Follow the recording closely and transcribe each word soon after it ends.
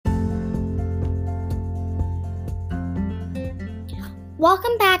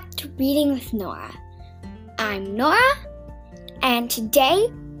Welcome back to Reading with Nora. I'm Nora, and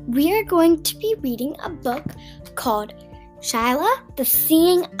today we are going to be reading a book called Shyla, the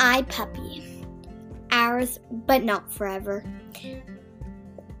Seeing Eye Puppy. Ours, but not forever.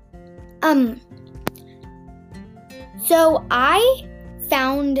 So I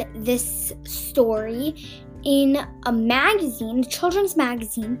found this story in a magazine, a children's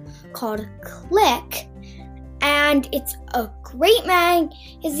magazine called Click, and it's a great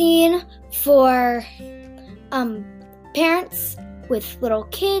magazine for parents with little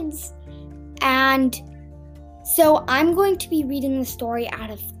kids. And so I'm going to be reading the story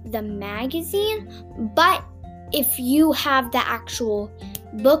out of the magazine, but if you have the actual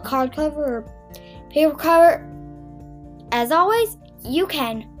book hardcover or paper cover, as always, you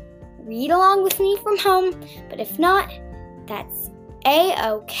can read along with me from home, but if not, that's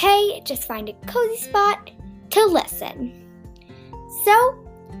a-okay. Just find a cozy spot to listen. So,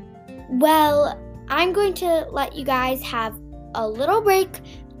 I'm going to let you guys have a little break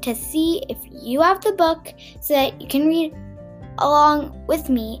to see if you have the book so that you can read along with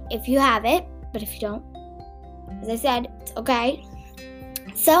me if you have it, but if you don't, as I said, it's okay.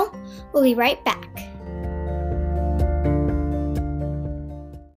 So, we'll be right back.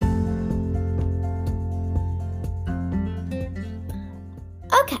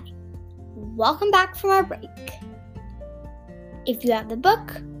 Okay, welcome back from our break. If you have the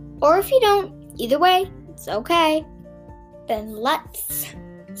book, or if you don't, either way, it's okay. Then let's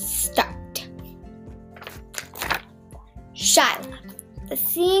start. Shyla, the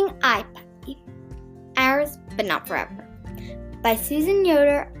Seeing Eye Puppy. Ours, but not forever. By Susan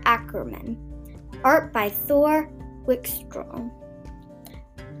Yoder Ackerman. Art by Thor Wickstrom.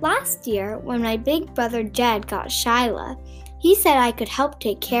 Last year, when my big brother Jed got Shyla, he said I could help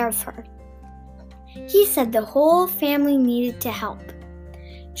take care of her. He said the whole family needed to help.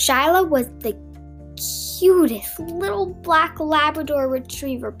 Shyla was the cutest little black Labrador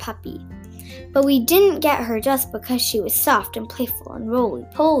Retriever puppy, but we didn't get her just because she was soft and playful and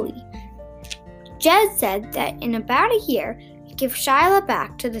roly-poly. Jed said that in about a year, he'd give Shyla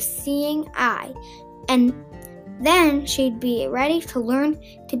back to the Seeing Eye, and then she'd be ready to learn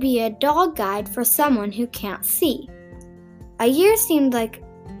to be a dog guide for someone who can't see. A year seemed like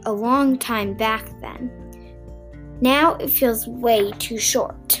a long time back then. Now it feels way too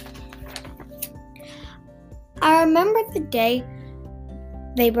short. I remember the day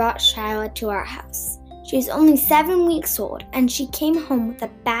they brought Shyla to our house. She was only 7 weeks old, and she came home with a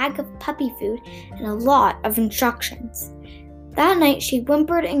bag of puppy food and a lot of instructions. That night she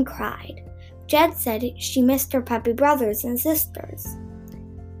whimpered and cried. Jed said she missed her puppy brothers and sisters.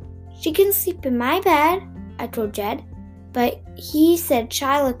 She can sleep in my bed, I told Jed, but he said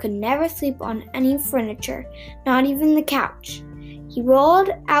Shyla could never sleep on any furniture, not even the couch. He rolled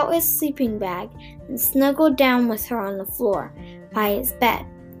out his sleeping bag and snuggled down with her on the floor by his bed.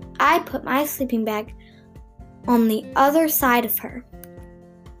 I put my sleeping bag on the other side of her.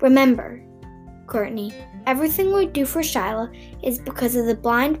 Remember, Courtney, everything we do for Shyla is because of the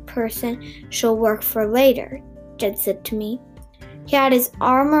blind person she'll work for later, Jed said to me. He had his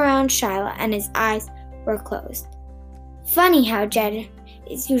arm around Shyla and his eyes were closed. Funny how Jed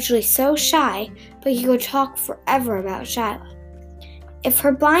is usually so shy, but he could talk forever about Shyla. If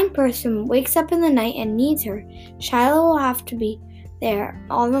her blind person wakes up in the night and needs her, Shyla will have to be there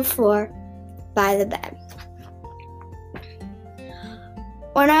on the floor by the bed.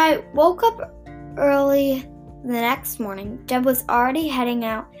 When I woke up early the next morning, Jed was already heading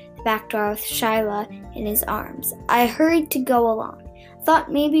out the back door with Shyla in his arms. I hurried to go along.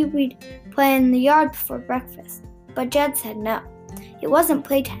 Thought maybe we'd play in the yard before breakfast. But Jed said no. It wasn't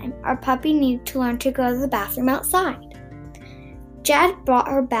playtime. Our puppy needed to learn to go to the bathroom outside. Jed brought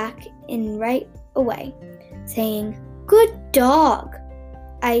her back in right away, saying, "Good dog."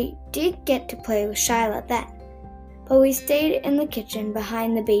 I did get to play with Shyla then, but we stayed in the kitchen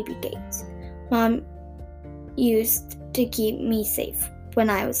behind the baby gates. Mom used to keep me safe when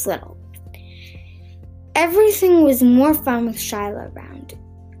I was little. Everything was more fun with Shyla around.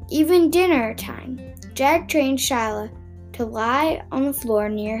 Even dinner time. Jed trained Shyla to lie on the floor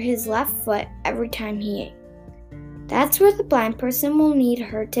near his left foot every time he ate. That's where the blind person will need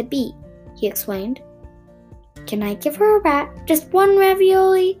her to be, he explained. Can I give her a rat? Just one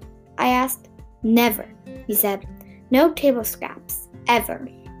ravioli? I asked. Never, he said. No table scraps, ever.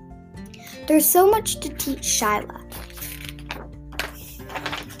 There's so much to teach Shyla.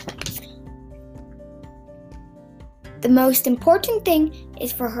 The most important thing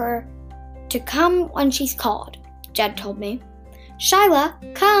is for her to come when she's called, Jed told me.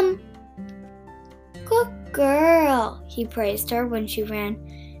 Shyla, come. Good girl, he praised her when she ran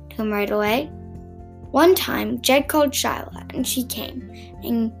to him right away. One time, Jed called Shyla, and she came.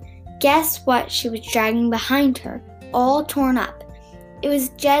 And guess what she was dragging behind her, all torn up? It was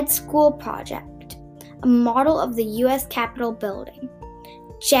Jed's school project, a model of the U.S. Capitol building.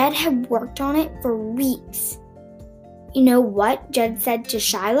 Jed had worked on it for weeks. You know what Jed said to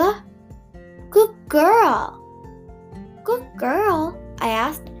Shyla? Good girl. Good girl, I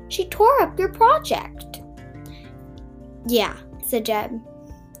asked. She tore up your project. Yeah, said Jed,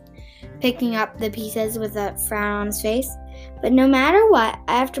 picking up the pieces with a frown on his face. But no matter what,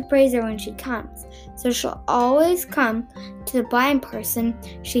 I have to praise her when she comes, so she'll always come to the blind person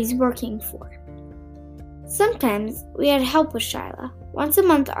she's working for. Sometimes we had help with Shyla. Once a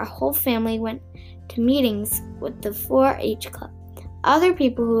month, our whole family went to meetings with the 4-H club. Other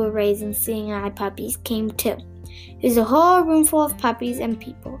people who were raising seeing eye puppies came too. It was a whole room full of puppies and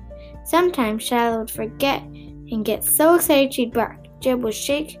people. Sometimes Shyla would forget and get so excited she'd bark. Jed would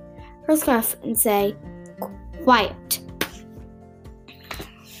shake her scarf and say, "Quiet."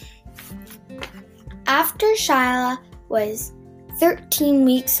 After Shyla was 13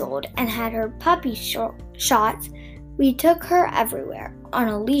 weeks old and had her puppy shots, we took her everywhere, on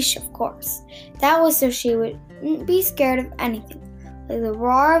a leash of course. That was so she wouldn't be scared of anything, like the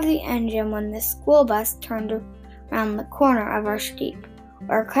roar of the engine when the school bus turned around the corner of our street,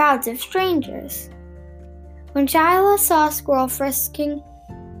 or crowds of strangers. When Shyla saw a squirrel frisking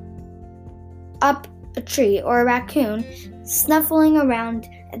up a tree or a raccoon snuffling around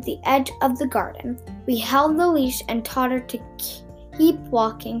at the edge of the garden, we held the leash and taught her to keep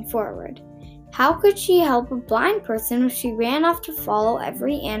walking forward. How could she help a blind person if she ran off to follow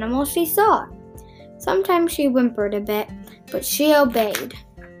every animal she saw? Sometimes she whimpered a bit, but she obeyed.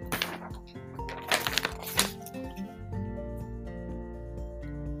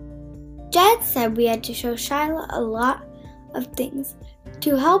 Jed said we had to show Shyla a lot of things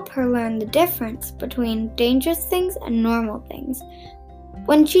to help her learn the difference between dangerous things and normal things.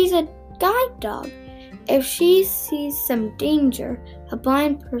 When she's a guide dog, if she sees some danger a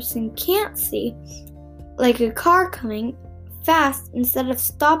blind person can't see, like a car coming fast instead of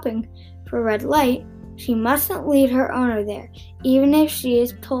stopping for a red light, she mustn't lead her owner there, even if she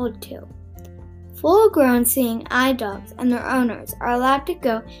is told to. Full-grown seeing eye dogs and their owners are allowed to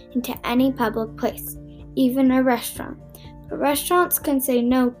go into any public place, even a restaurant. But restaurants can say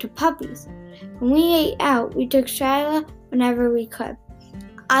no to puppies. When we ate out, we took Shyla whenever we could.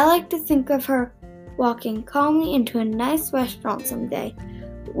 I like to think of her walking calmly into a nice restaurant someday,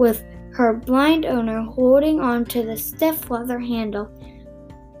 with her blind owner holding on to the stiff leather handle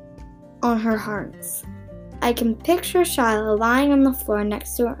on her harness. I can picture Shyla lying on the floor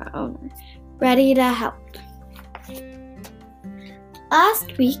next to her owner, ready to help.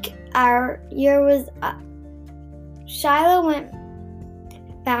 Last week, our year was up. Shyla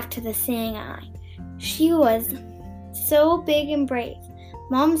went back to the seeing eye. She was so big and brave.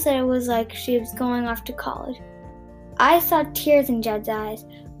 Mom said it was like she was going off to college. I saw tears in Jed's eyes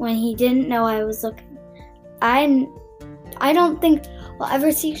when he didn't know I was looking. I don't think we'll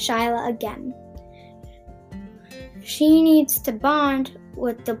ever see Shyla again. She needs to bond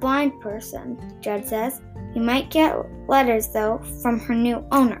with the blind person, Jed says. You might get letters, though, from her new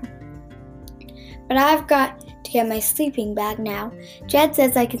owner. But I've got to get my sleeping bag now. Jed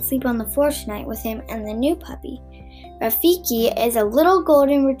says I can sleep on the floor tonight with him and the new puppy. Rafiki is a little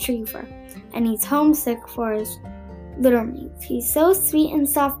golden retriever, and he's homesick for his littermates. He's so sweet and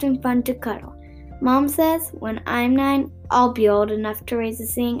soft and fun to cuddle. Mom says when I'm 9, I'll be old enough to raise a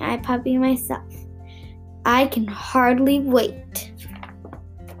seeing eye puppy myself. I can hardly wait.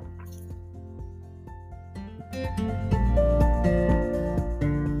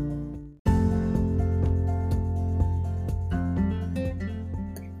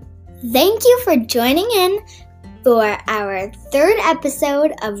 Thank you for joining in for our 3rd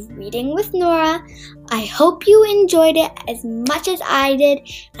episode of Reading with Nora. I hope you enjoyed it as much as I did.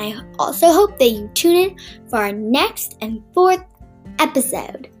 I also hope that you tune in for our next and 4th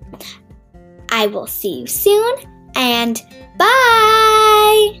episode. I will see you soon, and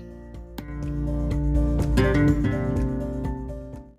bye!